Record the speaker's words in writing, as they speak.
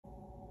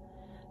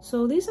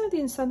So these are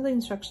the assembly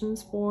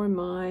instructions for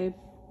my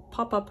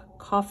pop-up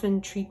coffin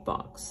treat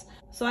box.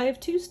 So I have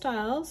two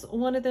styles,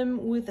 one of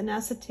them with an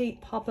acetate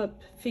pop-up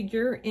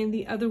figure and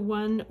the other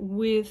one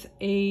with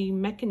a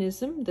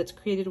mechanism that's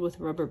created with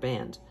a rubber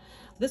band.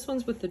 This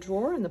one's with the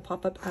drawer and the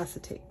pop-up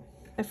acetate.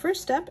 My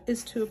first step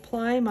is to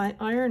apply my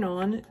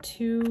iron-on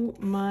to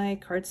my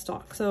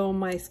cardstock. So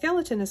my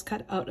skeleton is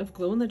cut out of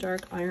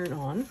glow-in-the-dark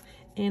iron-on,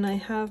 and I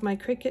have my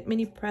Cricut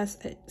mini press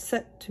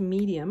set to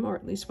medium, or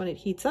at least when it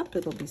heats up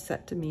it'll be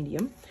set to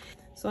medium.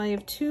 So I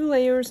have 2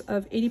 layers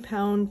of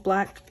 80-pound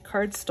black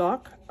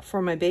cardstock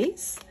for my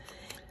base.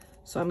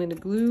 So I'm going to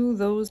glue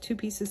those 2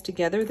 pieces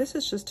together. This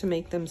is just to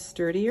make them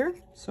sturdier.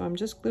 So I'm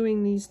just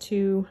gluing these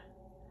 2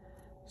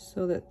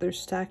 so that they're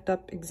stacked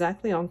up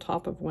exactly on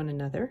top of one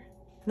another.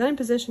 And then I'm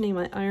positioning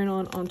my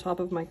iron-on top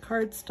of my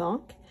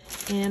cardstock,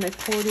 and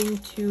according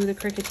to the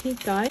Cricut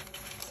heat guide,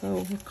 so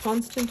with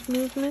constant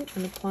movement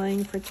and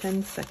applying for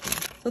 10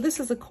 seconds. So this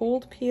is a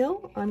cold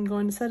peel. I'm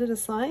going to set it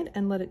aside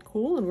and let it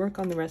cool and work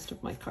on the rest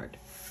of my card.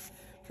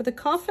 For the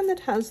coffin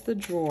that has the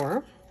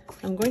drawer,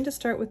 I'm going to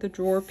start with the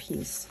drawer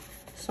piece.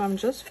 So I'm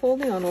just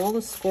folding on all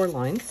the score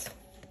lines.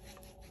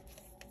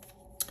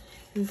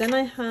 And then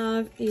I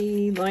have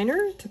a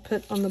liner to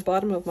put on the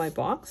bottom of my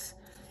box.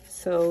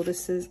 So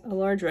this is a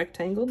large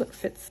rectangle that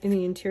fits in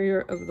the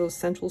interior of those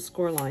central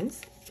score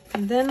lines.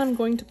 And then I'm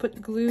going to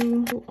put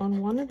glue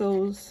on one of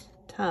those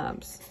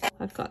tabs.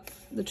 I've got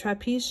the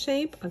trapeze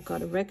shape, I've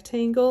got a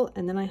rectangle,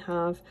 and then I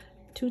have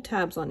 2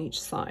 tabs on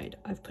each side.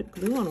 I've put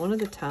glue on one of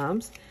the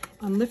tabs.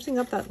 I'm lifting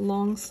up that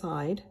long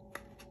side.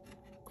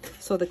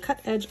 So the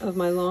cut edge of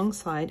my long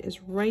side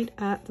is right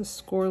at the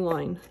score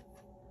line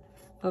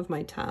of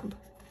my tab.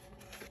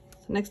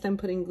 So next I'm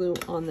putting glue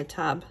on the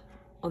tab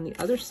on the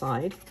other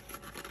side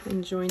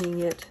and joining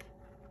it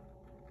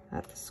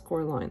at the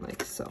score line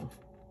like so.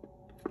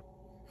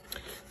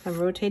 I'm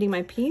rotating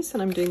my piece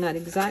and I'm doing that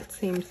exact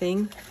same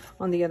thing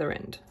on the other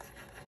end.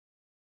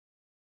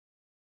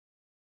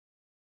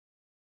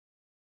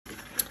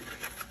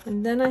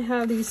 And then I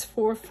have these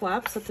 4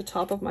 flaps at the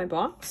top of my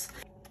box.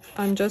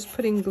 I'm just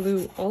putting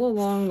glue all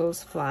along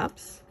those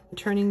flaps,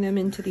 turning them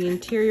into the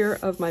interior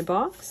of my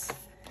box,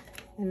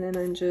 and then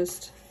I'm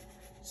just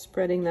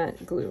spreading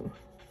that glue.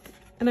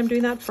 And I'm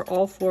doing that for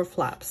all 4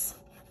 flaps.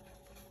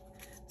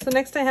 So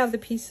next I have the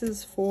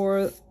pieces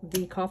for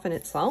the coffin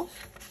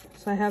itself.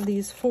 So I have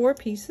these 4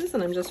 pieces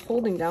and I'm just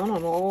folding down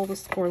on all the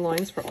score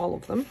lines for all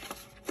of them.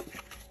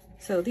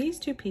 So these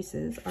 2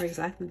 pieces are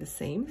exactly the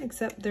same,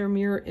 except they're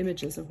mirror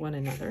images of one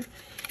another.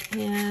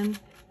 And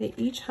they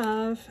each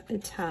have a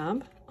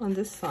tab on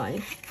this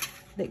side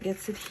that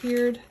gets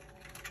adhered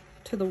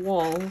to the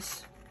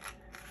walls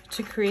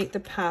to create the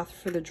path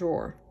for the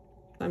drawer.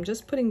 I'm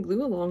just putting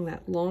glue along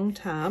that long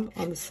tab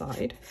on the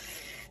side.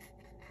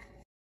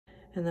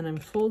 And then I'm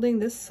folding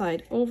this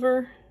side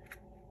over.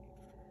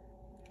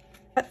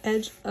 That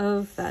edge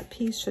of that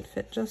piece should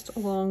fit just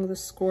along the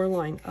score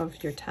line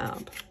of your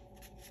tab.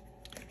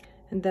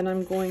 And then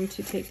I'm going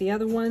to take the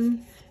other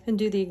one and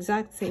do the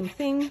exact same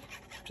thing,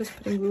 just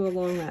putting glue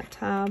along that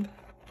tab.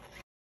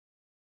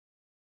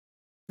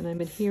 And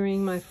I'm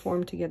adhering my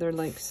form together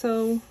like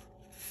so.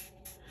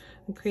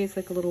 It creates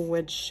like a little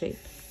wedge shape.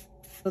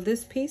 So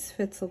this piece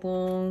fits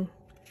along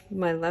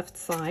my left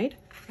side.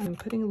 I'm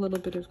putting a little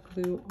bit of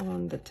glue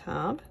on the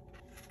tab.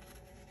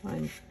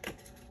 I'm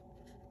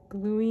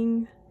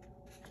gluing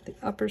the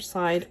upper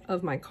side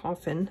of my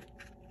coffin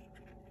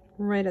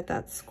right at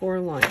that score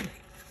line.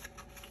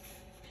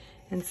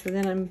 And so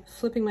then I'm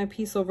flipping my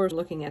piece over,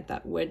 looking at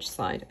that wedge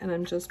side, and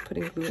I'm just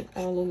putting glue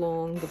all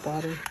along the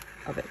bottom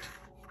of it.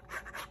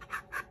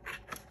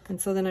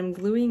 And so then I'm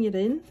gluing it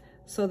in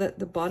so that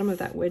the bottom of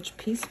that wedge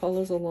piece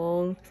follows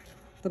along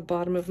the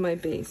bottom of my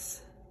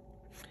base.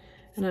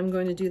 And I'm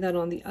going to do that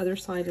on the other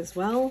side as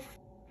well.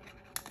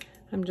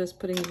 I'm just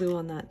putting glue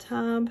on that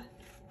tab.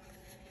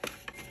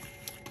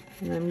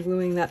 And I'm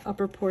gluing that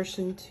upper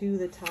portion to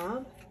the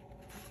tab.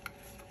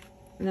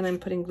 And then I'm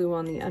putting glue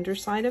on the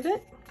underside of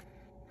it.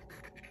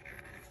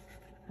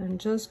 I'm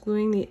just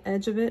gluing the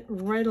edge of it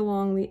right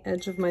along the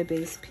edge of my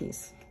base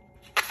piece.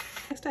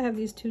 Next I have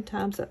these 2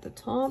 tabs at the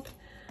top.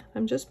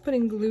 I'm just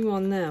putting glue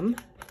on them.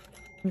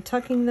 I'm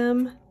tucking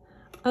them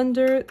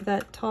under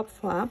that top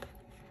flap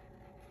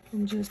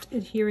and just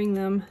adhering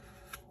them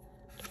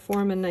to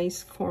form a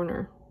nice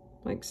corner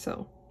like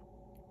so.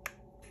 So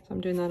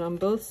I'm doing that on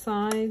both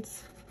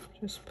sides,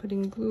 just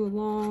putting glue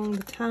along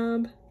the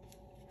tab.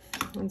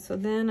 And so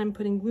then I'm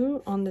putting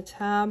glue on the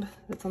tab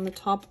that's on the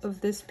top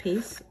of this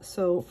piece,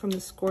 so from the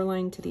score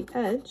line to the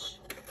edge,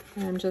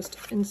 and I'm just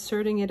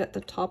inserting it at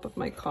the top of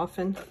my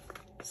coffin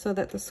so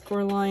that the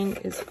score line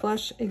is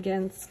flush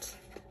against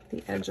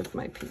the edge of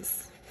my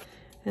piece.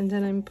 And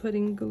then I'm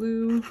putting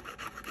glue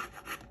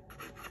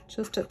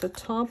just at the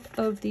top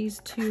of these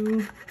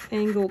 2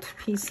 angled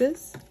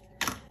pieces,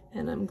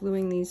 and I'm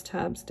gluing these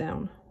tabs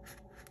down.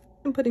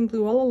 I'm putting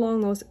glue all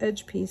along those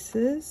edge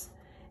pieces,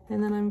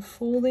 and then I'm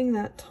folding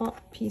that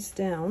top piece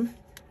down,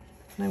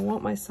 and I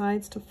want my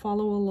sides to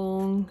follow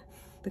along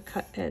the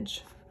cut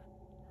edge,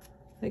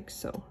 like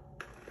so.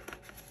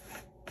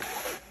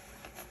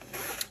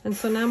 And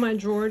so now my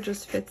drawer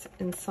just fits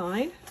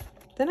inside.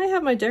 Then I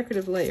have my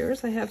decorative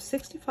layers. I have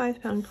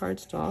 65-pound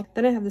cardstock.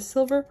 Then I have the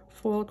silver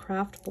foil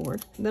craft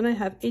board. Then I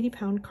have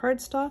 80-pound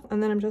cardstock.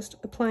 And then I'm just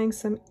applying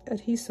some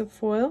adhesive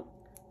foil.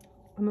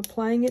 I'm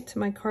applying it to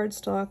my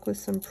cardstock with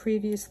some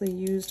previously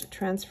used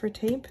transfer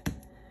tape.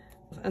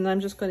 And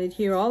I'm just going to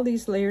adhere all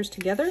these layers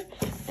together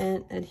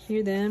and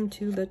adhere them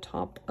to the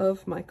top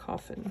of my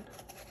coffin.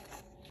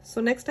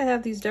 So next I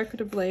have these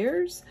decorative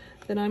layers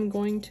that I'm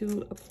going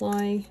to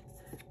apply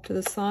to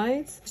the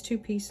sides. There's 2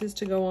 pieces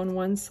to go on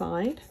one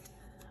side.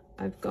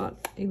 I've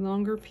got a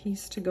longer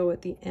piece to go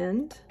at the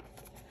end,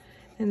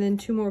 and then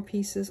 2 more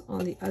pieces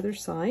on the other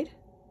side.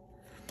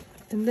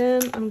 And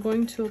then I'm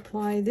going to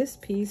apply this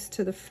piece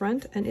to the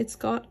front, and it's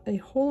got a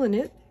hole in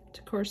it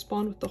to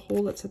correspond with the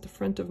hole that's at the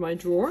front of my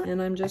drawer, and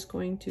I'm just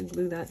going to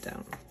glue that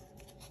down.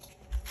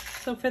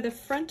 So for the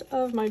front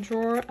of my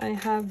drawer, I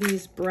have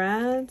these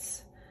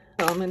brads.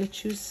 So I'm going to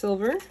choose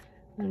silver.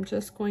 I'm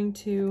just going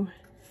to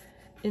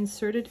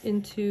insert it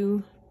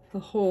into the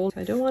hole.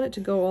 I don't want it to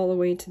go all the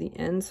way to the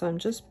end, so I'm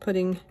just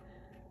putting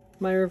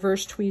my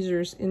reverse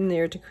tweezers in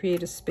there to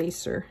create a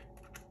spacer.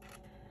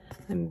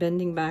 I'm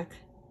bending back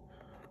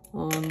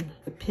on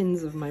the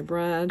pins of my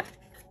brad.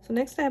 So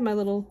next I have my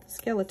little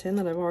skeleton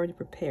that I've already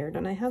prepared,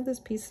 and I have this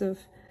piece of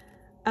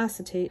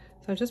acetate.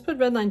 So I just put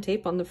red line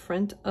tape on the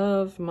front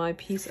of my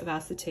piece of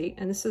acetate,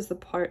 and this is the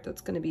part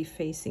that's going to be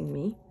facing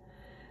me.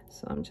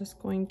 So I'm just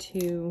going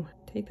to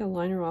take the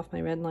liner off my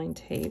red line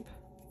tape,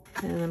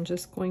 and I'm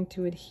just going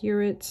to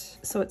adhere it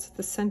so it's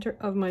the center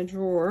of my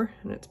drawer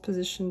and it's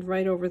positioned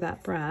right over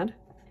that brad.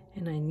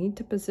 And I need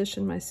to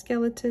position my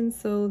skeleton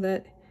so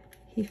that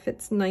he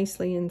fits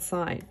nicely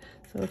inside.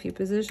 So if you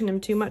position him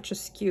too much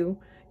askew,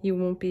 you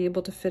won't be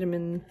able to fit him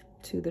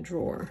into the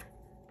drawer.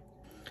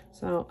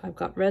 So I've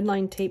got red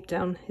line tape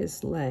down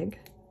his leg,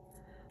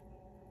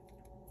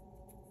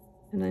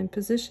 and I'm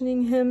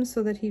positioning him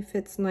so that he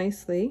fits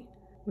nicely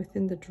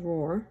within the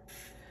drawer,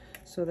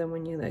 so that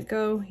when you let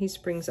go, he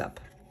springs up.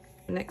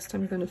 Next,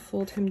 I'm going to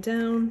fold him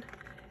down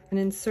and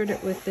insert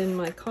it within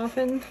my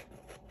coffin.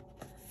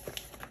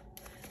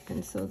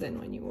 And so then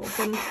when you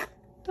open,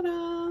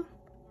 ta-da!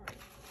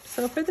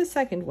 So for the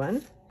second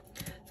one,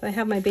 so I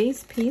have my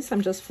base piece.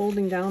 I'm just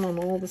folding down on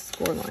all the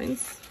score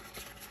lines.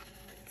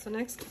 So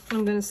next,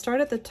 I'm going to start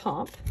at the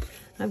top.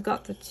 I've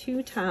got the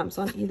 2 tabs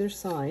on either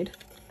side.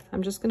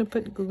 I'm just going to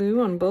put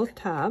glue on both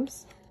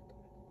tabs.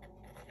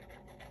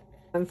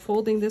 I'm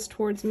folding this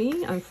towards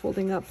me. I'm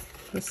folding up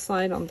the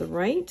side on the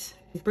right,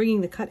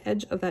 bringing the cut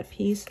edge of that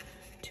piece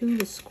to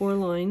the score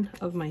line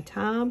of my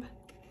tab.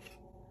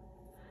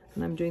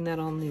 And I'm doing that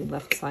on the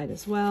left side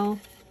as well.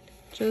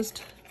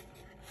 Just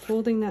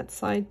folding that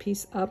side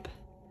piece up.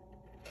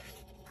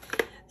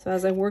 So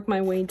as I work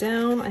my way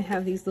down, I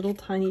have these little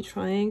tiny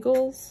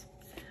triangles.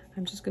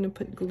 I'm just going to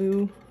put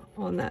glue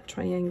on that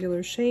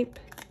triangular shape,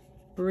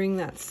 bring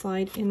that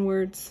side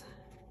inwards,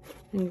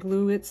 and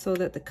glue it so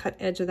that the cut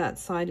edge of that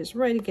side is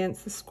right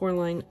against the score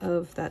line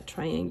of that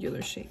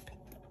triangular shape.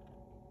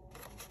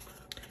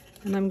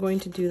 And I'm going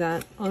to do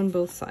that on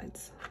both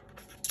sides.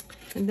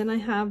 And then I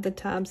have the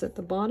tabs at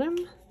the bottom.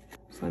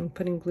 So I'm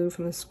putting glue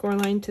from the score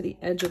line to the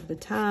edge of the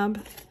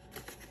tab.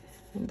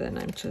 And then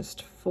I'm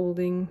just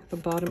folding the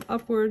bottom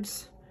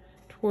upwards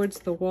towards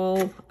the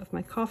wall of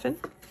my coffin,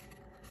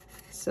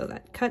 so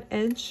that cut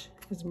edge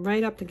is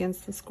right up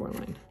against the score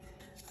line.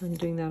 I'm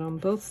doing that on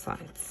both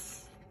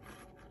sides.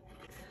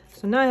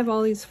 So now I have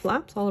all these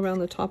flaps all around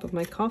the top of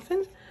my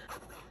coffin.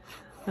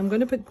 I'm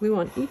going to put glue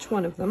on each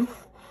one of them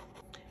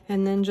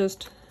and then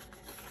just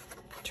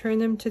turn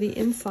them to the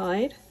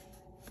inside.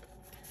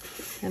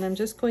 And I'm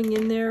just going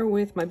in there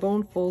with my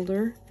bone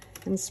folder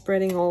and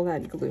spreading all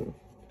that glue.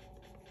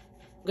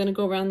 I'm going to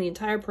go around the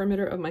entire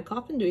perimeter of my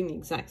coffin doing the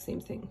exact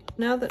same thing.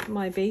 Now that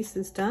my base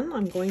is done,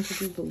 I'm going to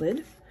do the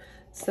lid.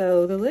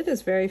 So the lid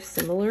is very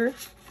similar.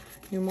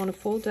 You want to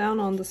fold down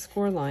on the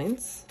score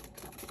lines.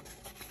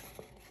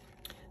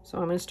 So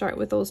I'm going to start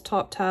with those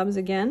top tabs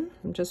again.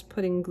 I'm just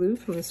putting glue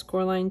from the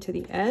score line to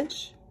the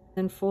edge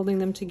and folding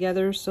them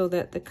together so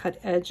that the cut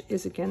edge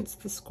is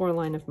against the score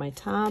line of my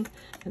tab.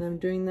 And I'm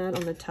doing that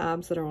on the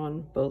tabs that are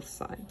on both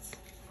sides.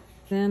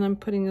 Then I'm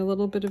putting a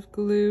little bit of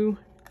glue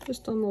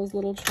just on those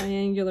little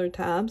triangular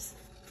tabs.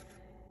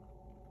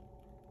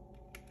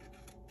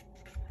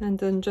 And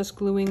then just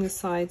gluing the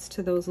sides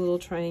to those little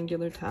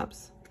triangular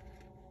tabs.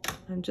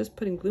 I'm just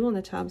putting glue on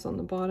the tabs on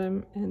the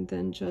bottom and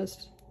then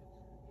just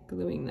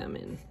gluing them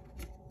in.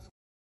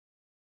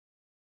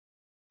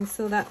 And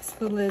so that's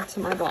the lid to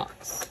my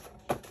box.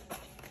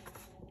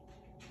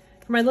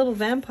 For my little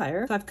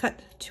vampire, I've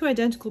cut 2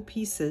 identical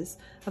pieces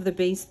of the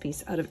base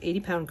piece out of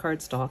 80-pound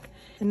cardstock,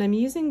 and I'm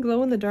using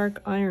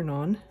glow-in-the-dark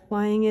iron-on,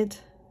 applying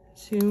it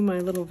to my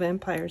little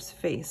vampire's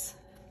face.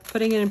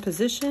 Putting it in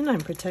position,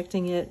 I'm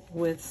protecting it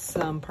with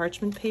some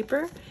parchment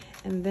paper,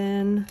 and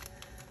then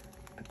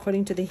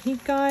according to the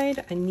heat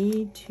guide, I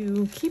need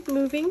to keep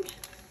moving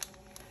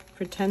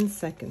for 10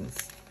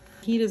 seconds.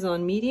 Heat is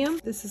on medium.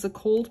 This is a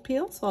cold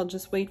peel, so I'll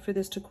just wait for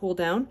this to cool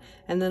down,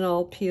 and then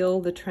I'll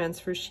peel the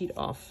transfer sheet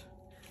off.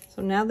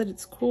 So now that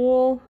it's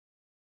cool,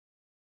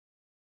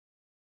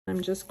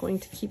 I'm just going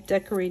to keep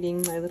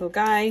decorating my little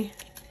guy.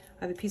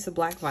 I have a piece of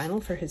black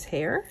vinyl for his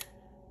hair,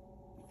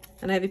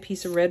 and I have a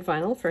piece of red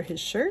vinyl for his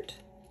shirt.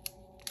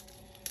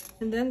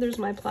 And then there's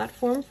my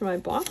platform for my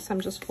box.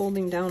 I'm just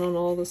folding down on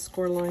all the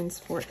score lines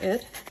for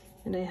it.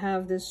 And I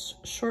have this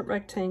short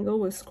rectangle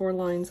with score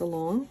lines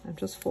along. I'm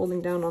just folding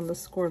down on the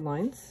score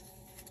lines.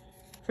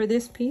 For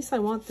this piece, I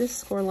want this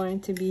score line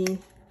to be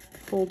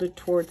folded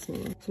towards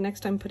me. So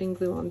next I'm putting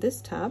glue on this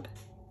tab,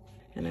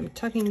 and I'm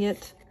tucking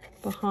it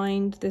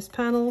behind this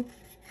panel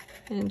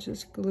and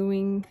just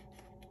gluing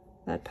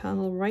that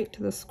panel right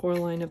to the score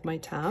line of my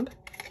tab.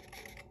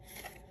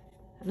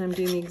 And I'm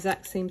doing the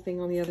exact same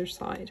thing on the other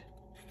side.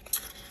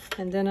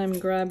 And then I'm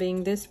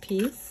grabbing this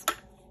piece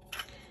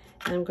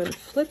and I'm going to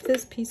flip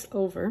this piece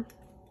over.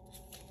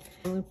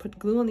 I'm going to put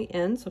glue on the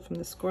end, so from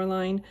the score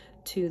line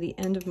to the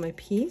end of my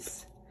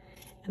piece.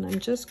 And I'm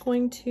just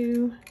going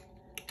to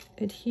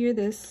adhere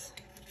this.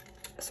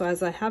 So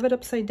as I have it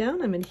upside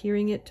down, I'm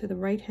adhering it to the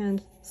right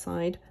hand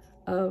side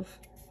of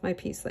my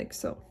piece, like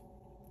so.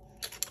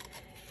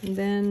 And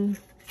then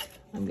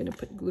I'm going to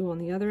put glue on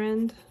the other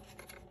end.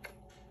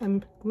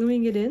 I'm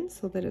gluing it in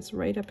so that it's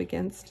right up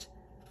against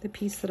the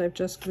piece that I've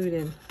just glued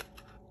in,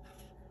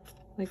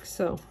 like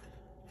so.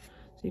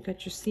 So you've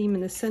got your seam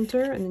in the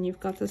center, and then you've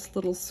got this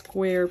little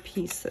square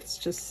piece that's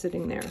just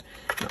sitting there.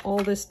 And all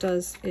this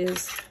does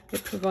is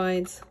it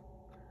provides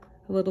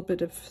a little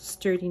bit of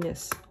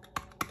sturdiness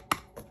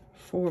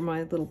for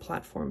my little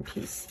platform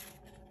piece.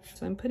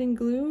 So I'm putting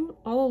glue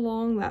all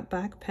along that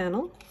back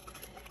panel,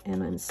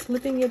 and I'm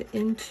slipping it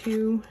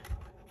into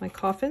my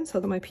coffin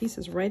so that my piece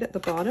is right at the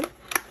bottom.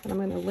 And I'm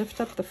going to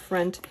lift up the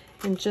front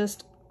and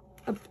just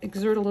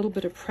exert a little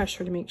bit of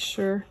pressure to make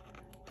sure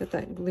that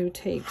that glue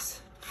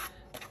takes.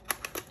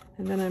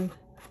 And then I'm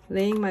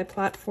laying my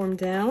platform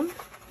down.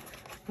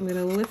 I'm going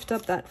to lift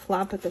up that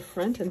flap at the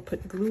front and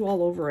put glue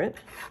all over it.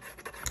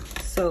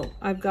 So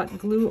I've got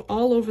glue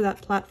all over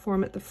that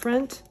platform at the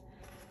front,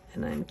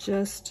 and I'm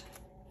just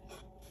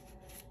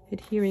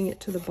adhering it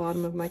to the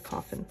bottom of my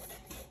coffin.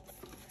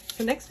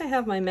 So next I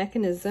have my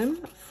mechanism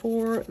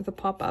for the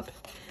pop-up.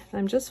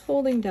 I'm just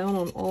folding down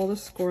on all the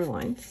score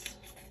lines.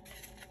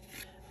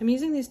 I'm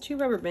using these 2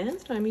 rubber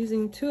bands, and I'm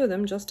using 2 of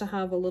them just to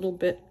have a little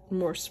bit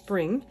more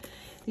spring.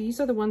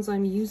 These are the ones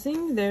I'm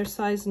using. They're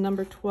size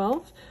number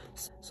 12,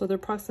 so they're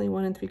approximately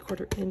 1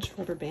 3/4 inch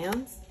rubber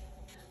bands.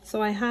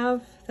 So I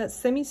have that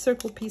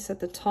semicircle piece at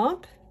the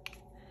top,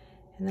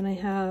 and then I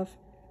have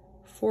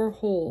 4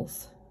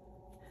 holes.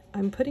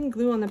 I'm putting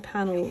glue on the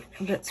panel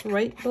that's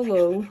right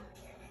below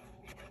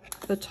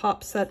the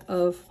top set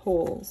of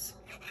holes.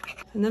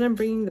 And then I'm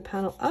bringing the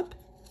panel up.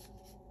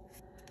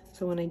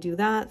 So when I do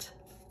that,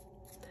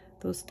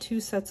 those 2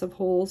 sets of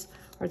holes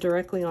are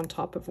directly on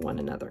top of one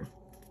another.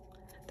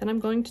 Then I'm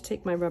going to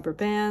take my rubber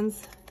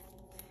bands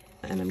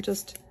and I'm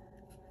just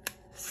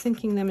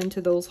sinking them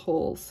into those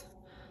holes.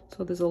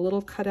 So there's a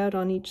little cutout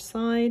on each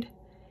side,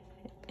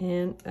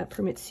 and that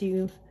permits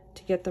you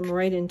to get them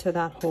right into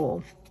that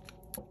hole.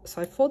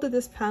 So I folded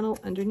this panel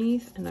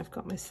underneath, and I've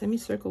got my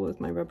semicircle with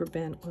my rubber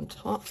band on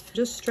top.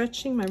 Just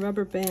stretching my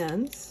rubber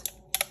bands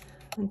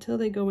until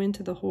they go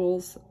into the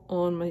holes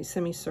on my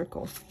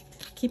semicircle.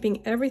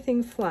 Keeping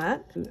everything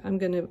flat, I'm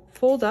going to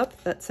fold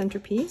up that center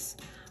piece.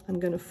 I'm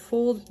going to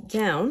fold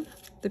down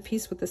the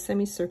piece with the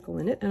semicircle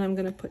in it, and I'm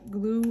going to put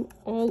glue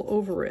all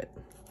over it,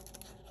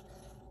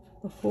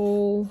 the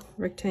whole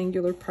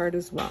rectangular part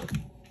as well.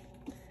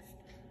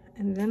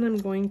 And then I'm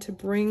going to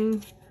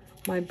bring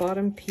my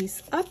bottom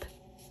piece up.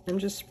 I'm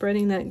just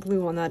spreading that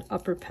glue on that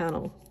upper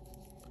panel,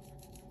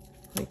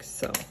 like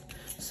so.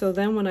 So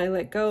then when I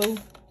let go,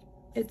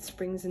 it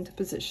springs into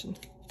position.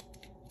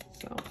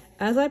 So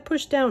as I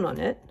push down on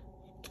it,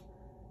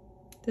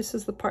 this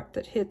is the part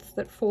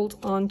that folds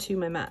onto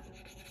my mat.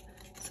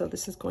 So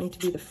this is going to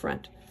be the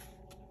front.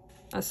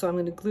 So I'm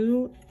going to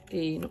glue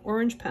an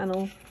orange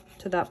panel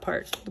to that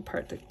part, the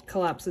part that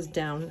collapses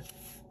down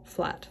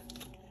flat.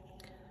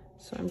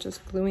 So I'm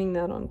just gluing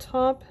that on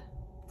top.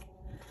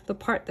 The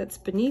part that's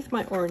beneath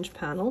my orange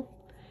panel,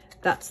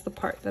 that's the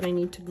part that I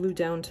need to glue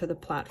down to the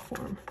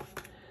platform.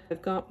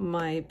 I've got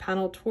my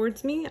panel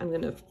towards me. I'm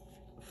going to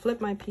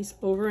flip my piece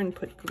over and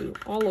put glue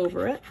all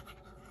over it.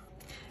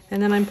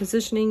 And then I'm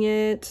positioning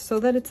it so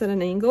that it's at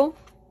an angle,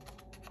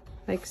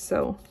 like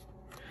so.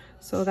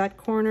 So that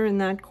corner and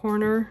that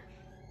corner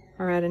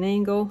are at an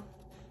angle.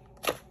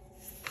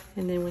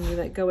 And then when you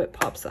let go, it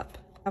pops up.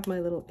 I have my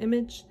little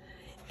image,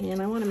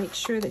 and I want to make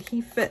sure that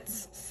he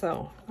fits.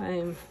 So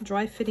I'm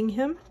dry fitting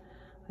him.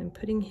 I'm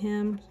putting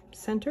him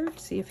centered,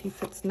 see if he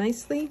fits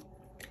nicely.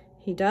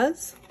 He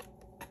does.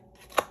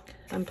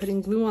 I'm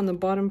putting glue on the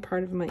bottom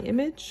part of my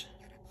image,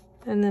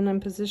 and then I'm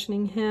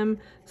positioning him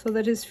so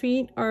that his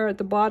feet are at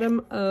the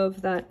bottom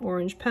of that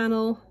orange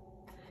panel,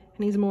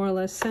 and he's more or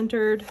less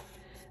centered.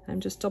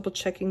 I'm just double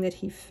checking that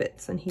he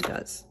fits, and he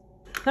does.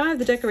 Now I have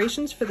the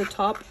decorations for the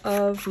top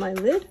of my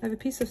lid. I have a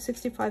piece of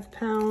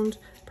 65-pound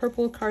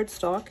purple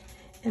cardstock,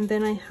 and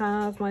then I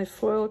have my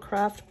foil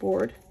craft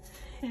board.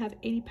 I have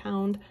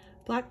 80-pound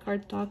black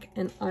cardstock,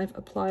 and I've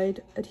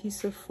applied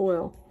adhesive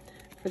foil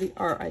for the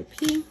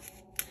RIP.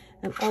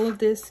 and all of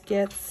this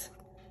gets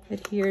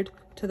adhered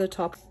to the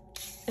top.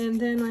 And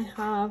then I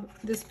have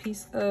this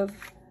piece of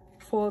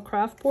foil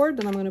craft board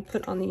that I'm going to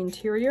put on the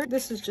interior.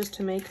 This is just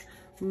to make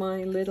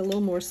my lid a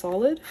little more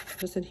solid,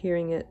 just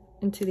adhering it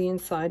into the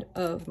inside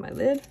of my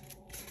lid.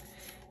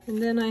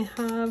 And then I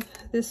have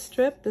this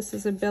strip. This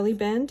is a belly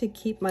band to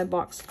keep my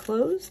box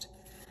closed.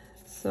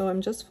 So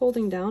I'm just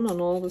folding down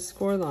on all the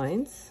score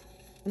lines,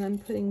 and I'm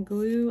putting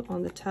glue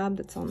on the tab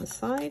that's on the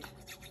side.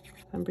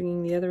 I'm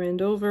bringing the other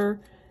end over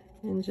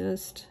and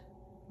just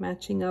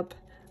matching up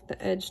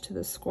the edge to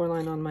the score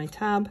line on my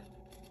tab.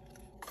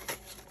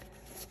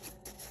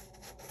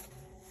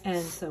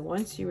 And so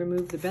once you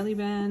remove the belly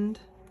band,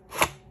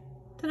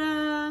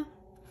 ta-da!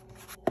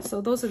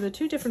 So those are the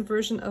two different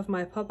versions of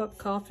my pop-up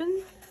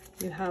coffin.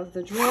 You have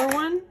the drawer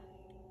one,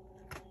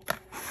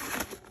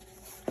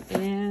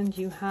 and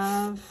you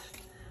have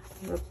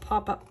the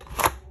pop-up